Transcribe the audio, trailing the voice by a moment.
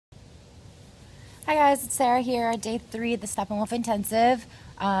Hi guys, it's Sarah here at day 3 of the Steppenwolf Intensive,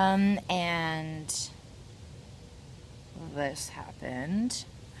 and this happened.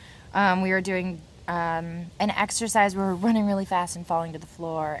 We were doing an exercise where we were running really fast and falling to the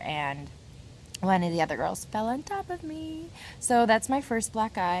floor, and one of the other girls fell on top of me. So that's my first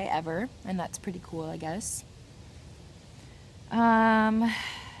black eye ever, and that's pretty cool, I guess. But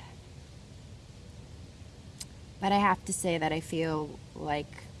I have to say that I feel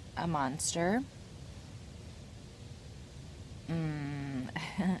like a monster.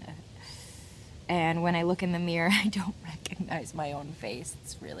 And when I look in the mirror, I don't recognize my own face.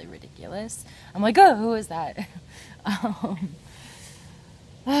 It's really ridiculous. I'm like, oh, who is that?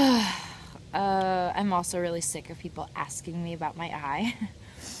 I'm also really sick of people asking me about my eye,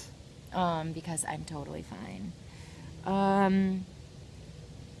 because I'm totally fine.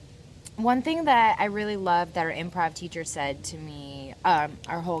 One thing that I really loved that our improv teacher said to me,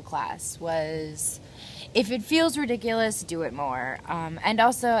 our whole class, was, if it feels ridiculous, do it more. And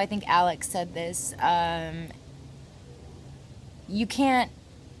also, I think Alex said this, you can't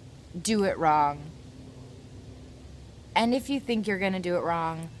do it wrong. And if you think you're going to do it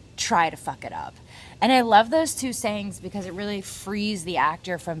wrong, try to fuck it up. And I love those two sayings because it really frees the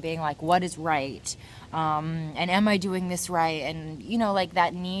actor from being like, what is right? And am I doing this right? And, you know, like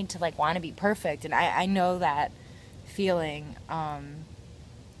that need to like want to be perfect. And I know that feeling.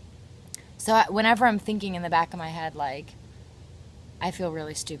 So whenever I'm thinking in the back of my head, like, I feel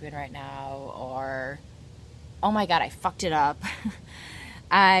really stupid right now, or, oh my God, I fucked it up,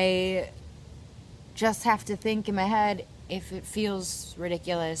 I just have to think in my head, if it feels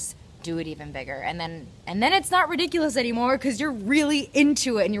ridiculous, do it even bigger. And then it's not ridiculous anymore because you're really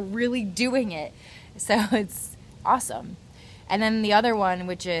into it and you're really doing it. So it's awesome. And then the other one,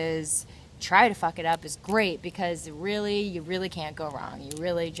 which is try to fuck it up, is great because you really can't go wrong. You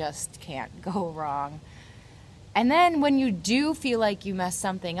really just can't go wrong. And then when you do feel like you messed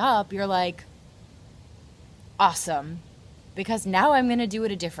something up, you're like, awesome, because now I'm going to do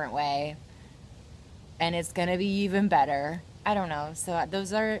it a different way and it's going to be even better. I don't know. So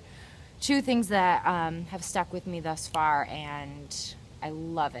those are two things that have stuck with me thus far, and I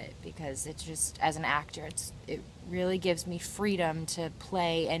love it because it's just, as an actor, it really gives me freedom to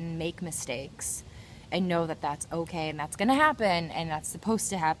play and make mistakes and know that that's okay and that's gonna happen and that's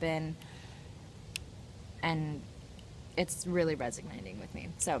supposed to happen, and it's really resonating with me.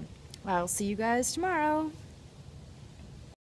 So I'll see you guys tomorrow.